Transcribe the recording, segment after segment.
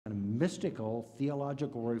mystical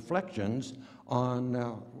theological reflections on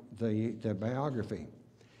the biography.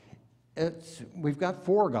 We've got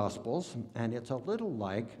 4 Gospels, and it's a little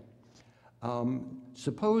like,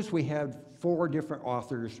 suppose we had 4 different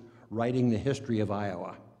authors writing the history of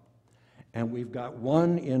Iowa, and we've got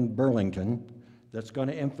one in Burlington that's going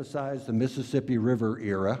to emphasize the Mississippi River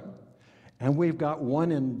era, and we've got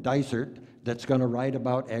one in Dysart that's going to write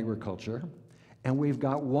about agriculture, and we've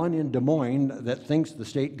got one in Des Moines that thinks the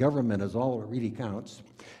state government is all that really counts,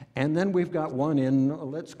 and then we've got one in,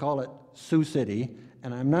 let's call it Sioux City,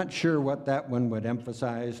 and I'm not sure what that one would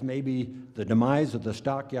emphasize, maybe the demise of the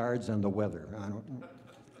stockyards and the weather. I don't know.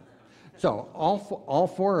 So all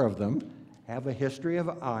 4 of them have a history of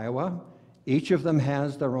Iowa. Each of them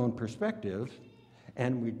has their own perspective,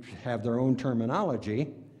 and we have their own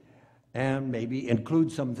terminology, and maybe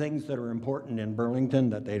include some things that are important in Burlington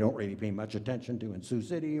that they don't really pay much attention to in Sioux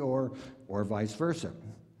City, or vice versa.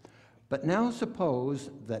 But now suppose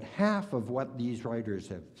that half of what these writers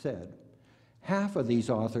have said, half of these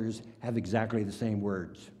authors have exactly the same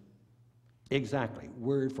words. Exactly,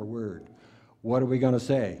 word for word. What are we going to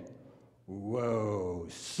say? Whoa,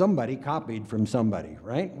 somebody copied from somebody,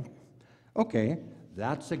 right? Okay,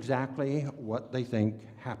 that's exactly what they think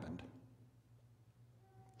happened.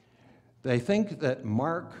 They think that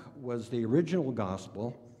Mark was the original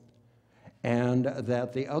gospel and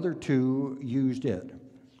that the other 2 used it.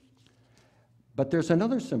 But there's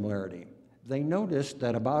another similarity. They noticed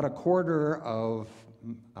that about a quarter of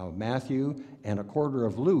Matthew and a quarter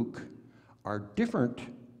of Luke are different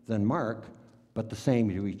than Mark, but the same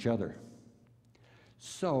to each other.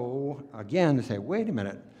 So, again, they say, wait a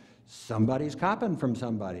minute, somebody's copying from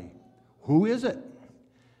somebody. Who is it?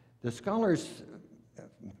 The scholars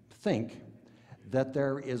think that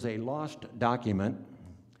there is a lost document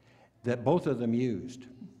that both of them used,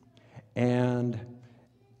 and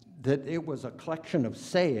that it was a collection of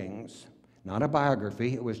sayings, not a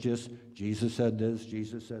biography. It was just, Jesus said this,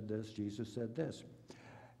 Jesus said this, Jesus said this.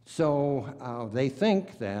 So they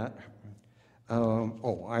think that,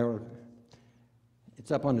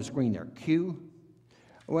 it's up on the screen there, Q.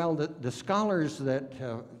 Well, the scholars that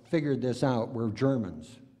figured this out were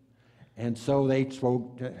Germans. And so they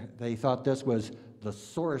thought this was the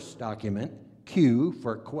source document, Q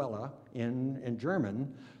for Quelle in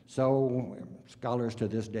German. So scholars to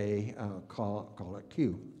this day call it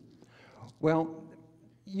Q. Well,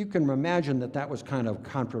 you can imagine that was kind of a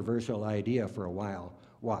controversial idea for a while.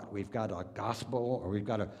 What, we've got a gospel, or we've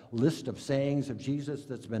got a list of sayings of Jesus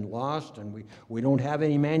that's been lost, and we don't have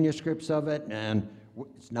any manuscripts of it, and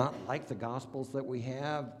it's not like the gospels that we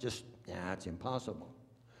have, it's impossible.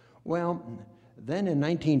 Well, then in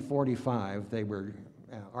 1945,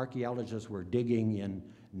 archaeologists were digging in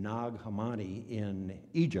Nag Hammadi in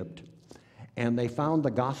Egypt, and they found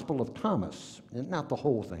the Gospel of Thomas, not the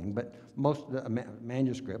whole thing, but most of the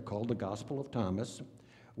manuscript called the Gospel of Thomas,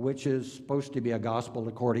 which is supposed to be a gospel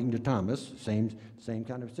according to Thomas, same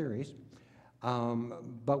kind of series,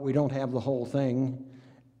 but we don't have the whole thing.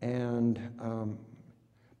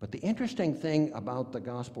 But the interesting thing about the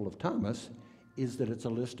Gospel of Thomas is that it's a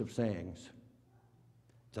list of sayings.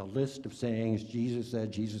 It's a list of sayings. Jesus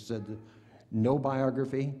said, no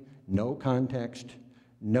biography, no context,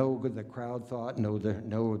 no the crowd thought, no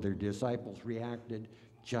their disciples reacted,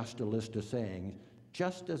 just a list of sayings,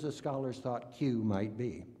 just as the scholars thought Q might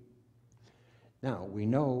be. Now, we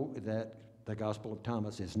know that the Gospel of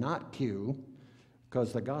Thomas is not Q,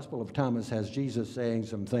 because the Gospel of Thomas has Jesus saying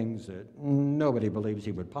some things that nobody believes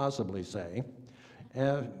he would possibly say.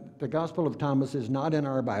 The Gospel of Thomas is not in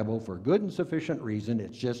our Bible for good and sufficient reason.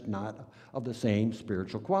 It's just not of the same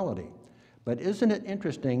spiritual quality. But isn't it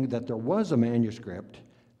interesting that there was a manuscript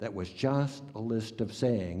that was just a list of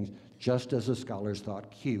sayings, just as the scholars thought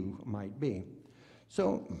Q might be?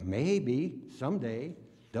 So maybe someday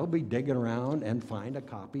they'll be digging around and find a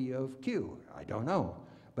copy of Q. I don't know.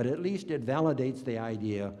 But at least it validates the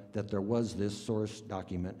idea that there was this source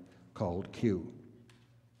document called Q.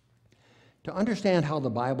 To understand how the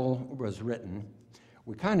Bible was written,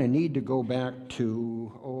 we kind of need to go back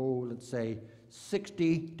to, let's say,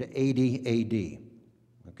 60 to 80 AD.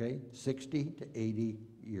 Okay, 60 to 80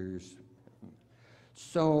 years.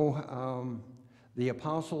 So the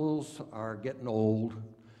apostles are getting old,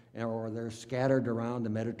 or they're scattered around the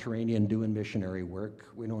Mediterranean doing missionary work.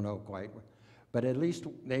 We don't know quite. But at least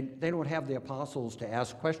they don't have the apostles to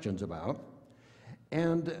ask questions about.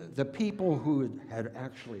 And the people who had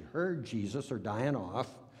actually heard Jesus are dying off,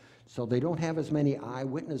 so they don't have as many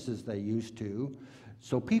eyewitnesses they used to.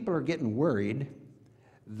 So people are getting worried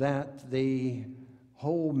that the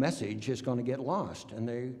whole message is going to get lost, and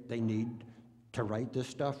they need to write this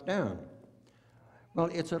stuff down? Well,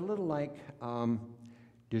 it's a little like,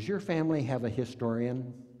 does your family have a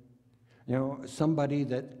historian? You know, somebody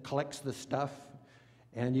that collects the stuff,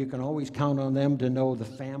 and you can always count on them to know the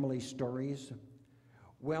family stories?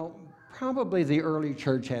 Well, probably the early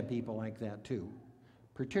church had people like that too,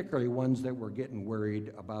 particularly ones that were getting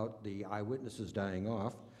worried about the eyewitnesses dying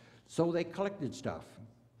off, so they collected stuff.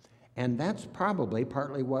 And that's probably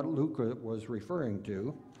partly what Luke was referring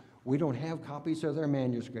to. We don't have copies of their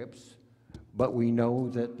manuscripts, but we know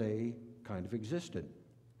that they kind of existed.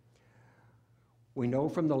 We know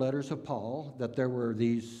from the letters of Paul that there were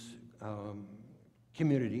these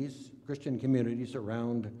communities, Christian communities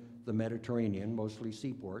around the Mediterranean, mostly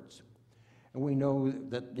seaports. And we know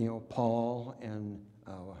that, you know, Paul and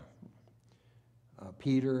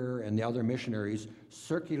Peter and the other missionaries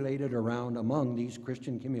circulated around among these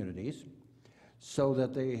Christian communities so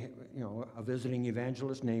that they, you know, a visiting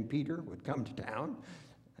evangelist named Peter would come to town.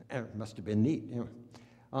 It must have been neat, you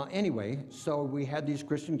know. Anyway, so we had these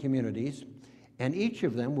Christian communities, and each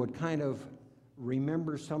of them would kind of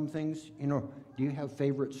remember some things. You know, do you have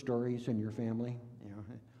favorite stories in your family? You know,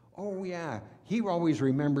 oh yeah, he always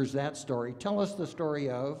remembers that story. Tell us the story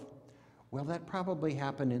of. Well, that probably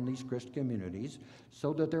happened in these Christian communities,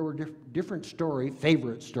 so that there were different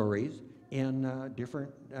favorite stories in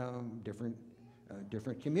different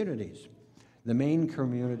communities. The main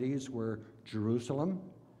communities were Jerusalem,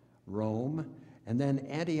 Rome, and then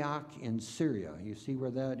Antioch in Syria. You see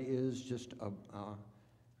where that is, just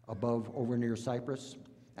above, over near Cyprus?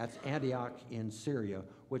 That's Antioch in Syria,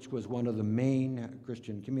 which was one of the main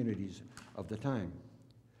Christian communities of the time.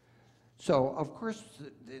 So, of course,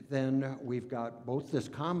 then we've got both this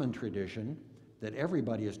common tradition that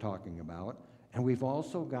everybody is talking about, and we've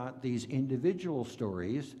also got these individual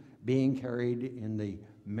stories being carried in the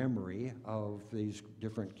memory of these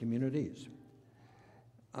different communities.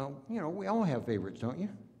 You know, we all have favorites, don't you?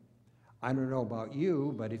 I don't know about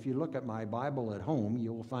you, but if you look at my Bible at home,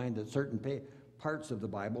 you'll find that certain parts of the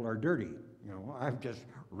Bible are dirty. You know, I've just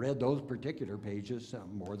read those particular pages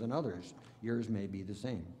more than others. Yours may be the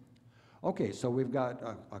same. Okay, so we've got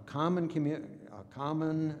a common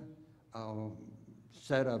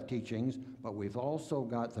set of teachings, but we've also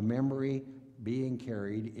got the memory being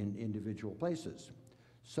carried in individual places.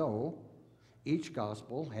 So each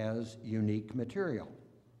gospel has unique material.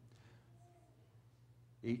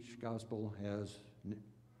 Each gospel has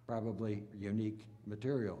probably unique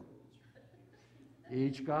material.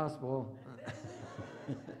 Each gospel.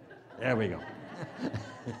 There we go.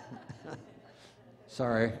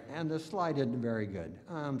 Sorry, and the slide isn't very good.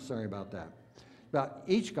 I'm sorry about that. But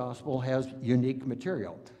each gospel has unique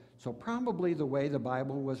material. So probably the way the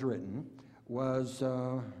Bible was written was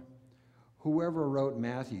whoever wrote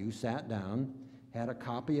Matthew sat down, had a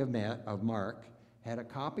copy of Mark, had a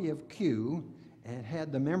copy of Q, and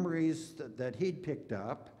had the memories that he'd picked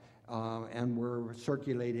up and were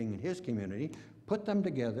circulating in his community, put them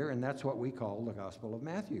together, and that's what we call the Gospel of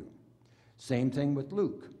Matthew. Same thing with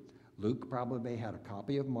Luke. Luke probably had a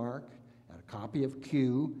copy of Mark, had a copy of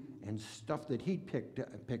Q, and stuff that he'd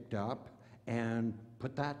picked up and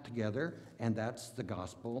put that together, and that's the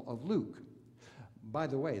Gospel of Luke. By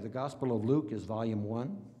the way, the Gospel of Luke is volume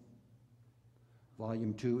 1.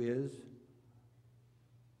 Volume 2 is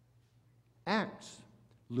Acts.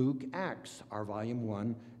 Luke, Acts are volume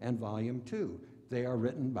 1 and volume 2. They are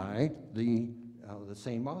written by the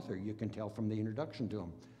same author. You can tell from the introduction to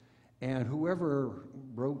them. And whoever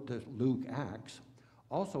wrote the Luke, Acts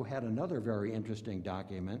also had another very interesting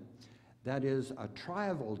document that is a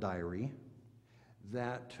travel diary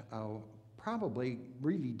that probably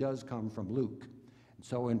really does come from Luke.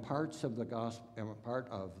 So in parts of the part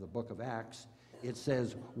of the book of Acts, it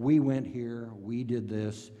says, we went here, we did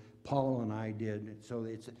this, Paul and I did. So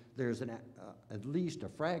there's at least a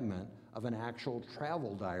fragment of an actual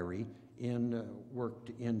travel diary worked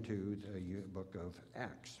into the book of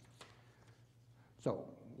Acts. So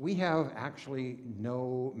we have actually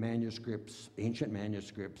no manuscripts, ancient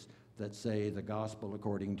manuscripts, that say the gospel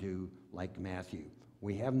according to, like Matthew.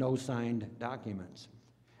 We have no signed documents.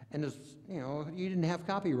 And as you know, you didn't have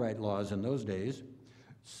copyright laws in those days,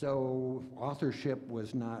 so authorship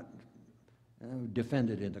was not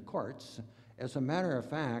defended in the courts. As a matter of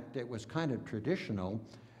fact, it was kind of traditional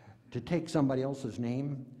to take somebody else's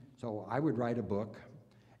name. So I would write a book,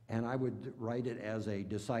 and I would write it as a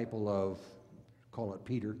disciple of, call it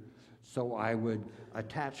Peter. So I would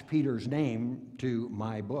attach Peter's name to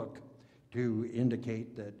my book to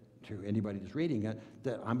indicate that to anybody that's reading it,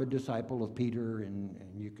 that I'm a disciple of Peter, and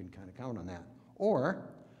you can kind of count on that. Or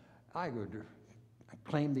I would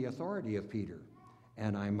claim the authority of Peter,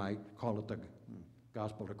 and I might call it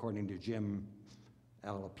Gospel according to Jim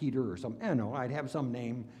Peter or something. I don't know, I'd have some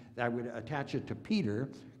name that I would attach it to Peter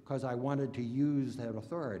because I wanted to use that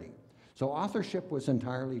authority. So authorship was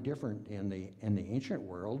entirely different in the ancient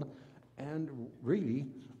world, and really,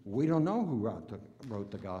 we don't know who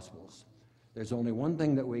wrote the Gospels. There's only one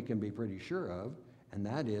thing that we can be pretty sure of, and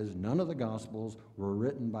that is none of the Gospels were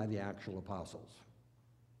written by the actual apostles.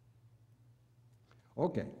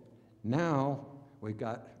 Okay, now we've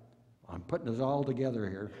got, I'm putting this all together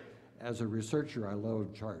here. As a researcher, I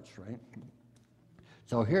love charts, right?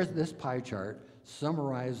 So here's this pie chart,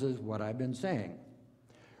 summarizes what I've been saying.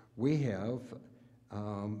 We have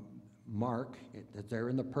Mark, it's there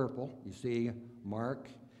in the purple. You see Mark,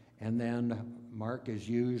 and then Mark is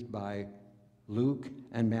used by Luke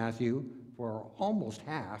and Matthew for almost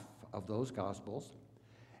half of those Gospels.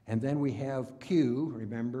 And then we have Q,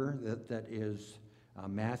 remember, that is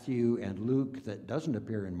Matthew and Luke that doesn't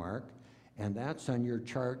appear in Mark, and that's on your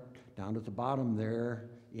chart down at the bottom there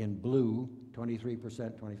in blue,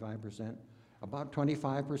 23%, 25%. About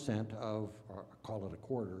 25% of, or call it a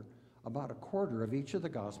quarter, about a quarter of each of the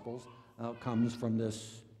Gospels comes from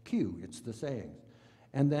this Q, it's the sayings.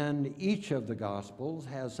 And then each of the Gospels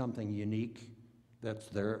has something unique that's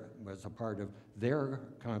there as a part of their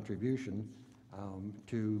contribution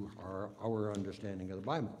to our understanding of the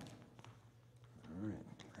Bible. All right,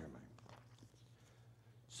 where am I?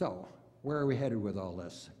 So, where are we headed with all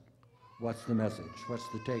this? What's the message? What's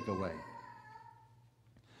the takeaway?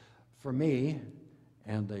 For me,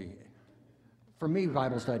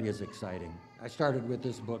 Bible study is exciting. I started with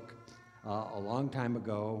this book a long time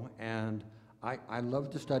ago, and I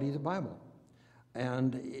love to study the Bible.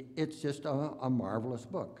 And it's just a marvelous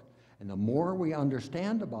book. And the more we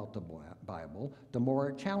understand about the Bible, the more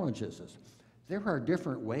it challenges us. There are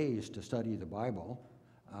different ways to study the Bible.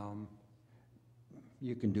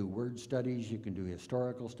 You can do word studies, you can do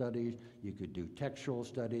historical studies, you could do textual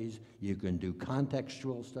studies, you can do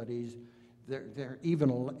contextual studies. There even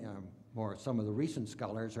more, some of the recent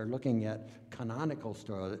scholars are looking at canonical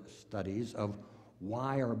studies of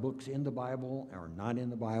why are books in the Bible or not in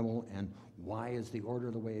the Bible, and why is the order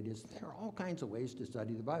the way it is. There are all kinds of ways to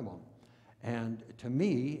study the Bible. And to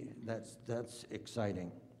me, that's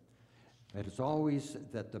exciting. And it's always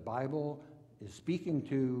that the Bible is speaking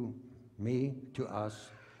to me, to us,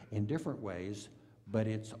 in different ways, but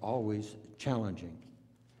it's always challenging.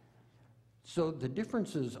 So the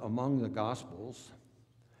differences among the Gospels,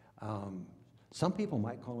 some people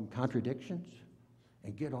might call them contradictions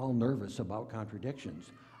and get all nervous about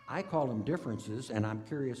contradictions. I call them differences, and I'm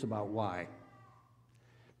curious about why.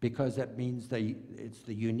 Because that means it's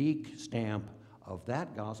the unique stamp of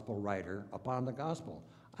that gospel writer upon the gospel.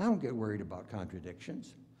 I don't get worried about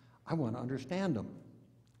contradictions. I want to understand them.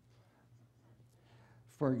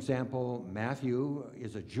 For example, Matthew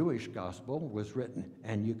is a Jewish gospel, was written,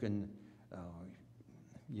 and you can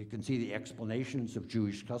see the explanations of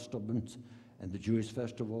Jewish customs and the Jewish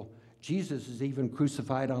festival. Jesus is even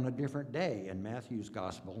crucified on a different day in Matthew's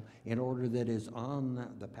gospel in order that is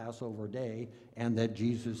on the Passover day and that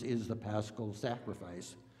Jesus is the paschal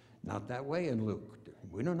sacrifice. Not that way in Luke.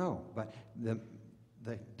 We don't know, but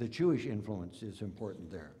the Jewish influence is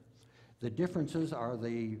important there. The differences are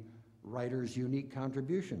the writer's unique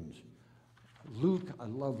contributions. Luke, I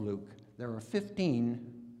love Luke. There are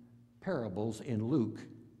 15 parables in Luke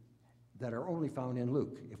that are only found in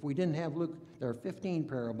Luke. If we didn't have Luke, there are 15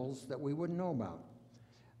 parables that we wouldn't know about.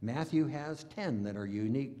 Matthew has 10 that are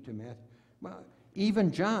unique to Matthew. Well,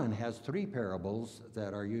 even John has 3 parables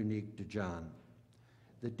that are unique to John.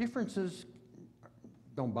 The differences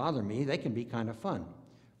don't bother me. They can be kind of fun.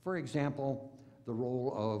 For example, the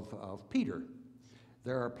role of Peter.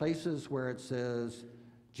 There are places where it says,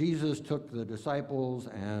 Jesus took the disciples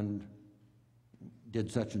and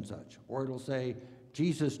did such and such. Or it'll say,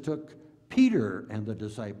 Jesus took Peter and the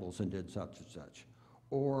disciples and did such and such.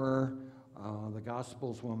 Or the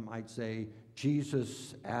Gospels, one might say,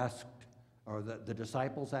 Jesus asked, or the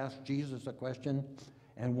disciples asked Jesus a question,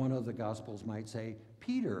 and one of the Gospels might say,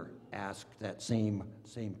 Peter asked that same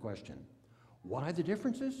question. Why the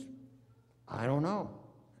differences? I don't know.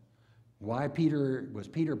 Why was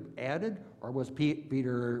Peter added, or was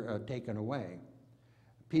Peter taken away?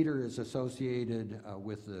 Peter is associated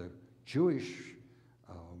with the Jewish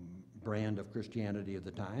brand of Christianity of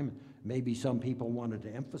the time. Maybe some people wanted to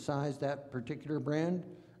emphasize that particular brand,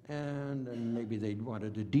 and maybe they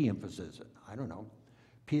wanted to de-emphasize it. I don't know.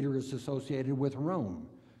 Peter is associated with Rome.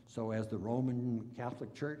 So as the Roman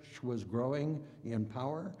Catholic Church was growing in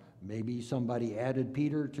power, maybe somebody added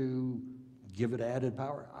Peter to give it added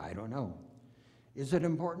power. I don't know. Is it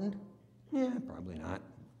important? Yeah, probably not.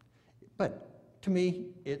 But to me,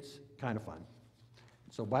 it's kind of fun.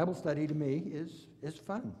 So Bible study to me is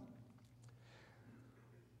fun.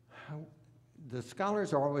 The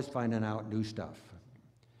scholars are always finding out new stuff,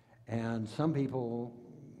 and some people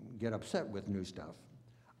get upset with new stuff.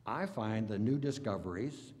 I find the new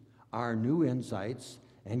discoveries are new insights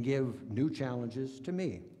and give new challenges to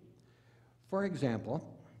me. For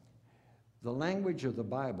example, the language of the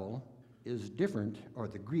Bible is different, or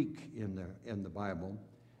the Greek in the Bible,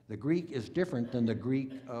 the Greek is different than the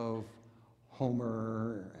Greek of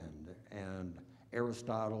Homer and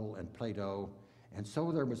Aristotle and Plato. And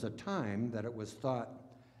so there was a time that it was thought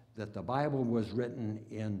that the Bible was written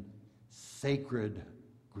in sacred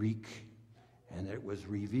Greek, and it was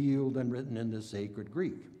revealed and written in the sacred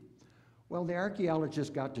Greek. Well, the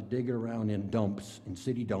archaeologists got to dig around in dumps, in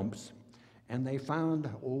city dumps, and they found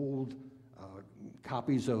old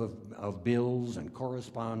copies of bills and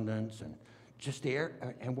correspondence and just the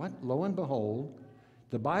and what, lo and behold,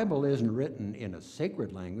 the Bible isn't written in a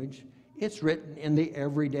sacred language. It's written in the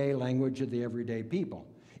everyday language of the everyday people.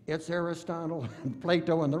 It's Aristotle and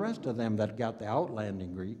Plato and the rest of them that got the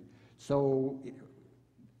outlanding Greek. So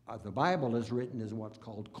the Bible is written as what's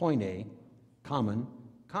called Koine,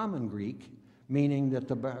 common Greek, meaning that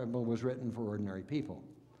the Bible was written for ordinary people.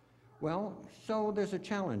 Well, so there's a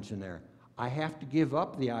challenge in there. I have to give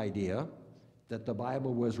up the idea that the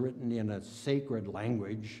Bible was written in a sacred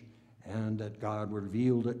language and that God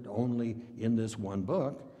revealed it only in this one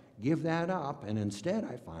book. Give that up, and instead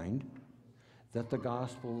I find that the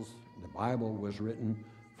Gospels, the Bible, was written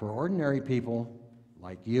for ordinary people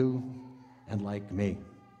like you and like me.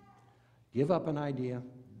 Give up an idea,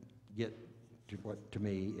 get to what to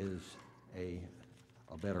me is a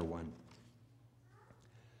better one.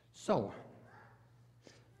 So,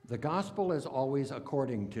 the Gospel is always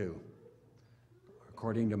according to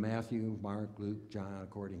Matthew, Mark, Luke, John,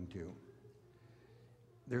 according to.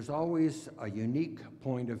 There's always a unique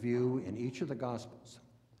point of view in each of the Gospels.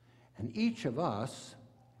 And each of us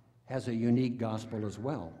has a unique gospel as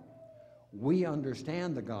well. We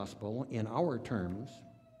understand the gospel in our terms,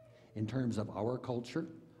 in terms of our culture,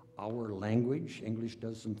 our language. English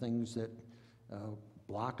does some things that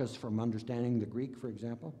block us from understanding the Greek, for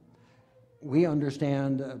example. We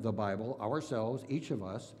understand the Bible ourselves, each of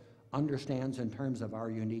us understands in terms of our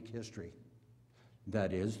unique history.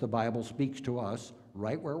 That is, the Bible speaks to us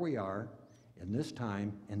right where we are, in this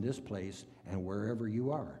time, in this place, and wherever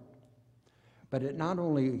you are. But it not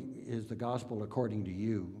only is the gospel according to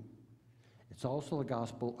you, it's also the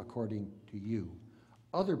gospel according to you.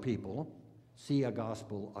 Other people see a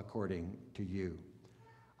gospel according to you.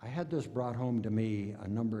 I had this brought home to me a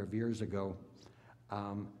number of years ago.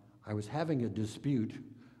 I was having a dispute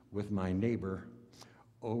with my neighbor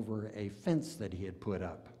over a fence that he had put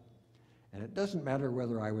up. And it doesn't matter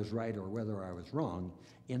whether I was right or whether I was wrong.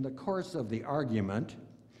 In the course of the argument,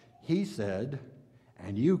 he said,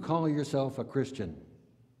 "And you call yourself a Christian."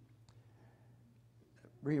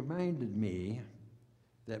 It reminded me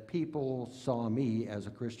that people saw me as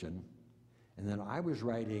a Christian, and that I was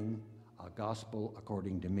writing a gospel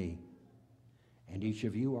according to me. And each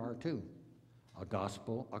of you are too, a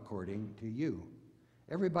gospel according to you.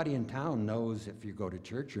 Everybody in town knows if you go to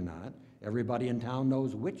church or not. Everybody in town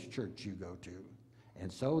knows which church you go to.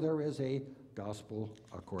 And so there is a gospel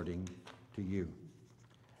according to you.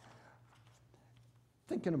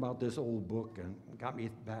 Thinking about this old book and got me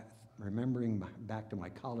back, remembering back to my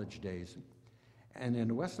college days. And in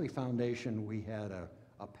the Wesley Foundation, we had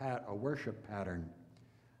a worship pattern.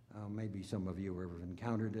 Maybe some of you have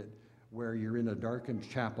encountered it, where you're in a darkened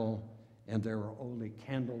chapel and there are only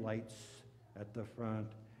candle lights at the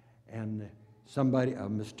front, and somebody, a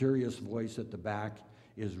mysterious voice at the back,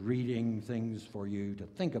 is reading things for you to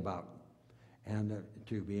think about and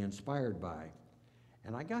to be inspired by.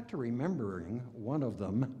 And I got to remembering one of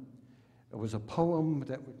them. It was a poem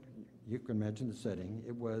that, you can imagine the setting.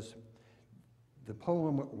 The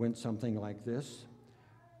poem went something like this: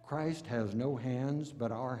 Christ has no hands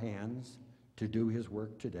but our hands to do his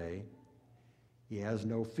work today. He has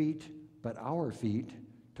no feet but our feet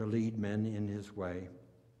to lead men in his way.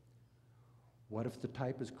 What if the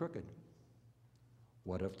type is crooked?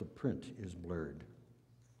 What if the print is blurred?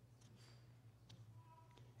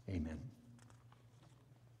 Amen.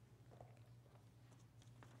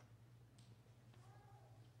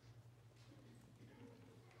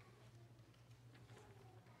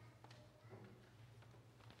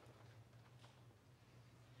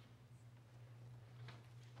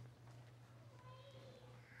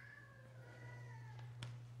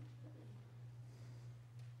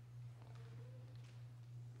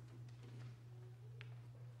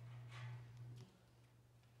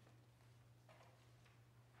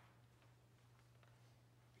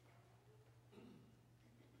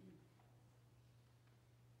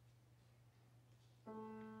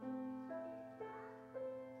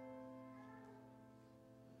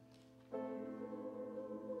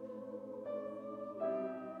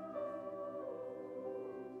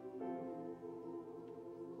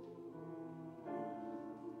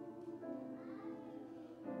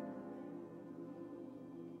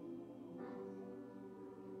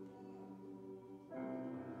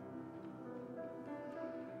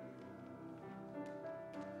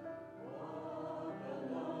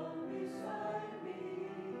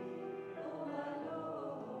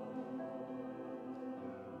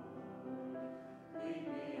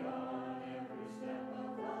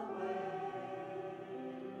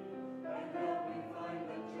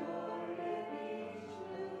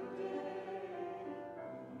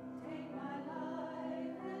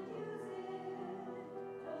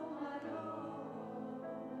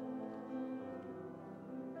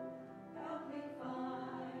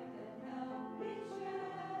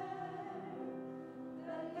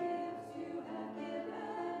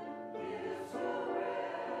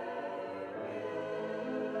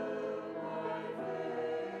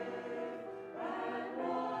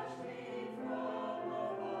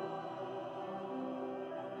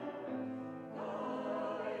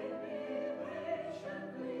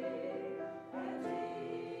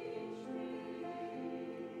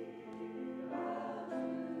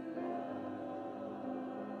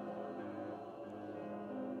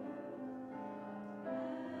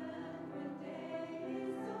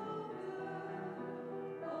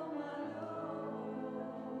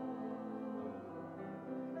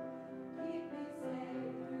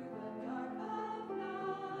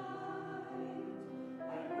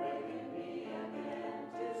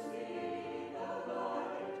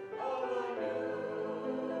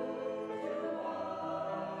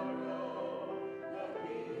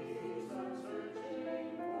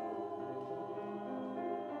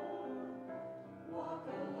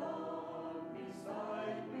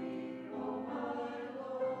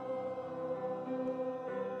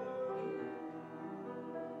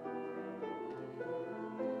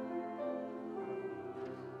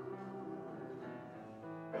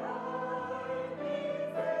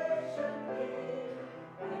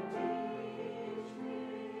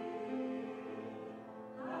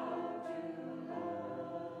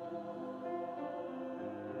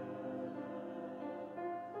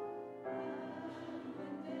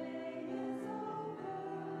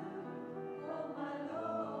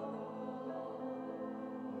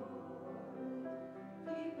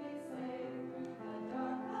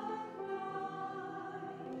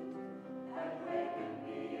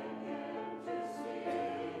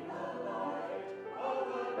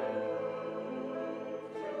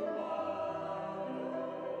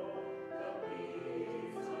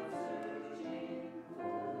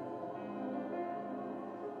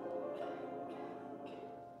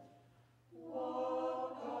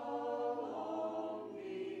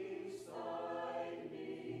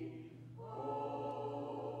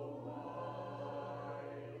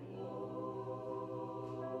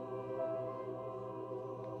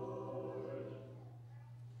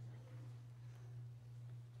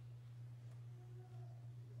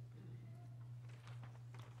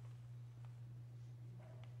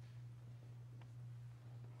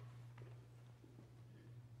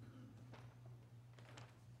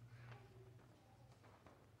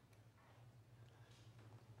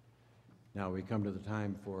 Now we come to the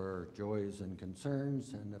time for joys and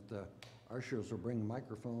concerns, and if the ushers will bring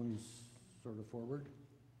microphones sort of forward.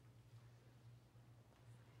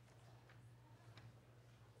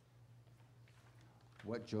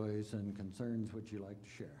 What joys and concerns would you like to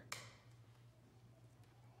share?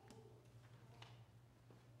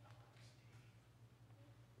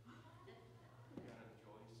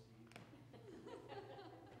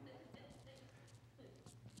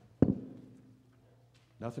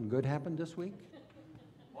 Nothing good happened this week?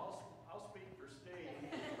 Well, I'll speak for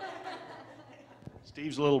Steve.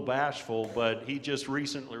 Steve's a little bashful, but he just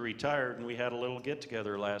recently retired, and we had a little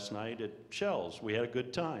get-together last night at Shell's. We had a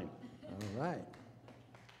good time. All right.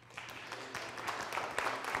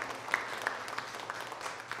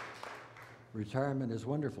 Retirement is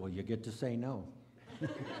wonderful. You get to say no.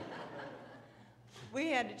 We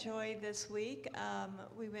had a joy this week.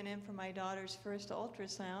 We went in for my daughter's first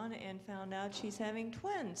ultrasound and found out she's having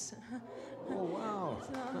twins. Oh, wow.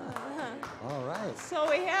 All right. So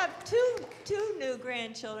we have two new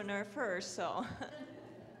grandchildren, our first, so.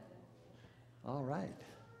 All right.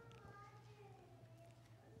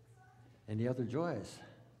 Any other joys?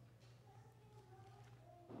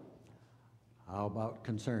 How about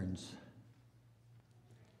concerns?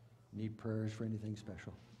 Need prayers for anything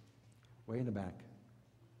special? Way in the back.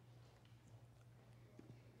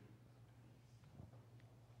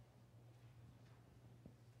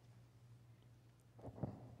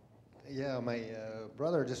 Yeah, my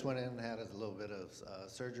brother just went in and had a little bit of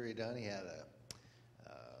surgery done. He had a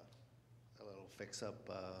little fix-up,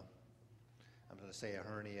 I'm going to say a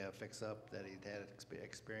hernia fix-up that he'd had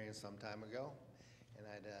experienced some time ago. And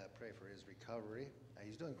I'd pray for his recovery.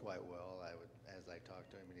 He's doing quite well, as I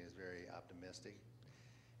talked to him, and he was very optimistic.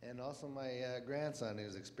 And also my grandson,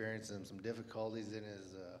 who's experiencing some difficulties in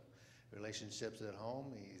his relationships at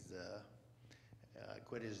home. He's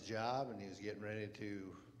quit his job, and he was getting ready to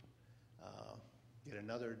get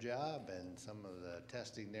another job, and some of the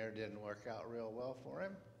testing there didn't work out real well for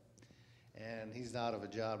him. And he's out of a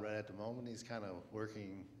job right at the moment. He's kind of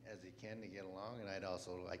working as he can to get along, and I'd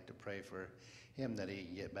also like to pray for him that he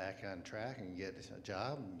can get back on track and get a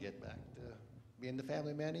job and get back to being the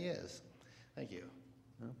family man he is. Thank you.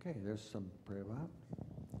 Okay, there's some prayer about.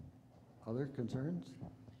 Other concerns?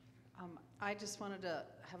 I just wanted to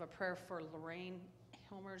have a prayer for Lorraine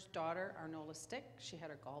Hilmer's daughter, Arnola Stick. She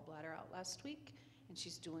had her gallbladder out last week, and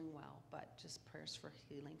she's doing well, but just prayers for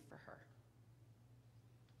healing for her.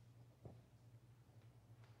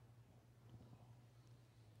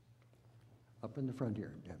 Up in the front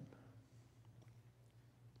here, Deb.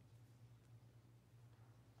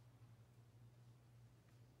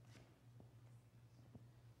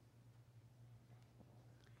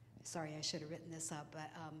 Sorry, I should have written this up, but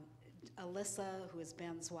Alyssa, who is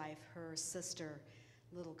Ben's wife, her sister,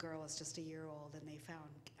 little girl is just a year old, and they found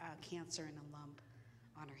cancer in a lump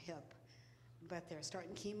on her hip. But they're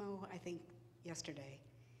starting chemo, I think, yesterday,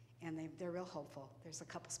 and they're real hopeful. There's a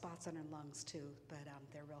couple spots on her lungs, too, but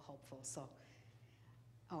they're real hopeful. So,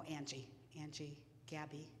 oh, Angie,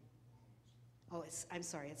 Gabby. Oh, I'm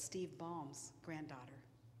sorry, it's Steve Baum's granddaughter.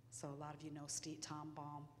 So a lot of you know Tom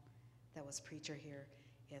Baum, that was preacher here.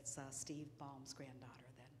 It's Steve Baum's granddaughter.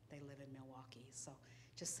 Then they live in Milwaukee. So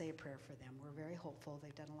just say a prayer for them. We're very hopeful.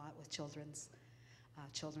 They've done a lot with children's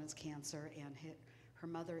cancer, and her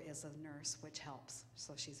mother is a nurse, which helps.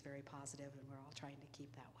 So she's very positive, and we're all trying to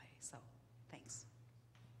keep that way. So thanks.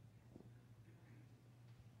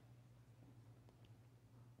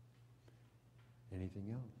 Anything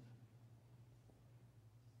else?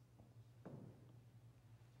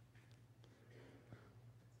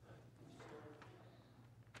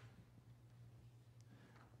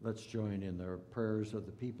 Let's join in the prayers of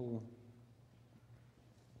the people.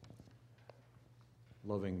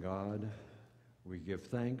 Loving God, we give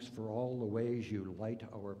thanks for all the ways you light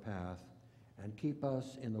our path and keep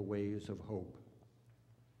us in the ways of hope.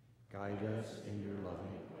 Guide us in your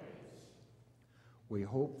loving ways. We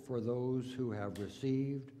hope for those who have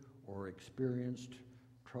received or experienced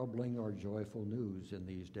troubling or joyful news in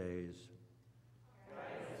these days.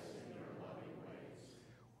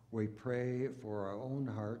 We pray for our own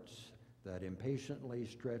hearts that impatiently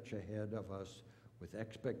stretch ahead of us with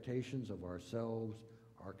expectations of ourselves,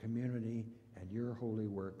 our community, and your holy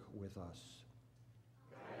work with us.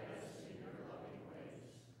 Guide us in your loving ways.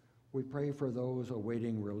 We pray for those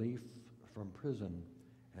awaiting relief from prison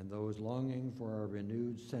and those longing for a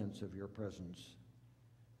renewed sense of your presence.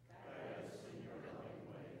 Guide us in your loving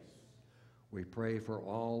ways. We pray for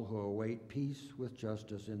all who await peace with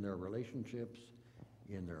justice in their relationships,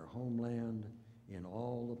 in their homeland, in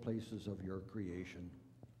all the places of your creation.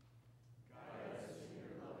 Guide us in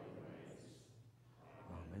your loving ways.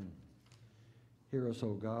 Hear us,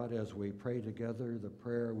 O God, as we pray together the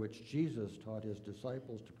prayer which Jesus taught his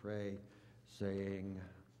disciples to pray, saying,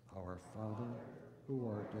 Our Father, who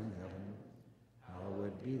art in heaven,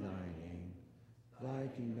 hallowed be thy name. Thy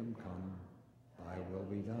kingdom come, thy will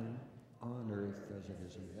be done, on earth as it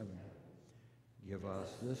is in heaven. Give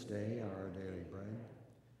us this day our daily bread,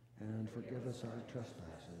 and forgive us our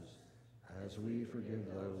trespasses, as we forgive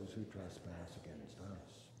those who trespass against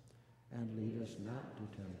us. And lead us not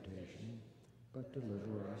to temptation, but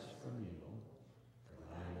deliver us from evil. For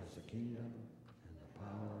thine is the kingdom, and the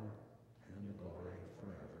power, and the glory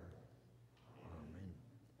forever. Amen.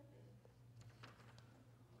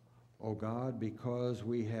 O God, because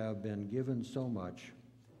we have been given so much,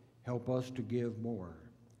 help us to give more.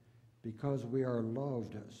 Because we are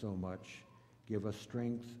loved so much, give us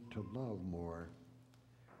strength to love more.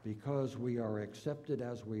 Because we are accepted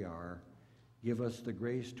as we are, give us the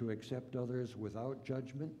grace to accept others without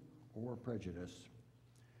judgment or prejudice.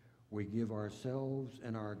 We give ourselves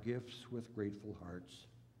and our gifts with grateful hearts.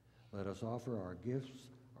 Let us offer our gifts,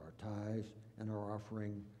 our tithes, and our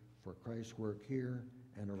offering for Christ's work here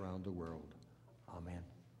and around the world. Amen.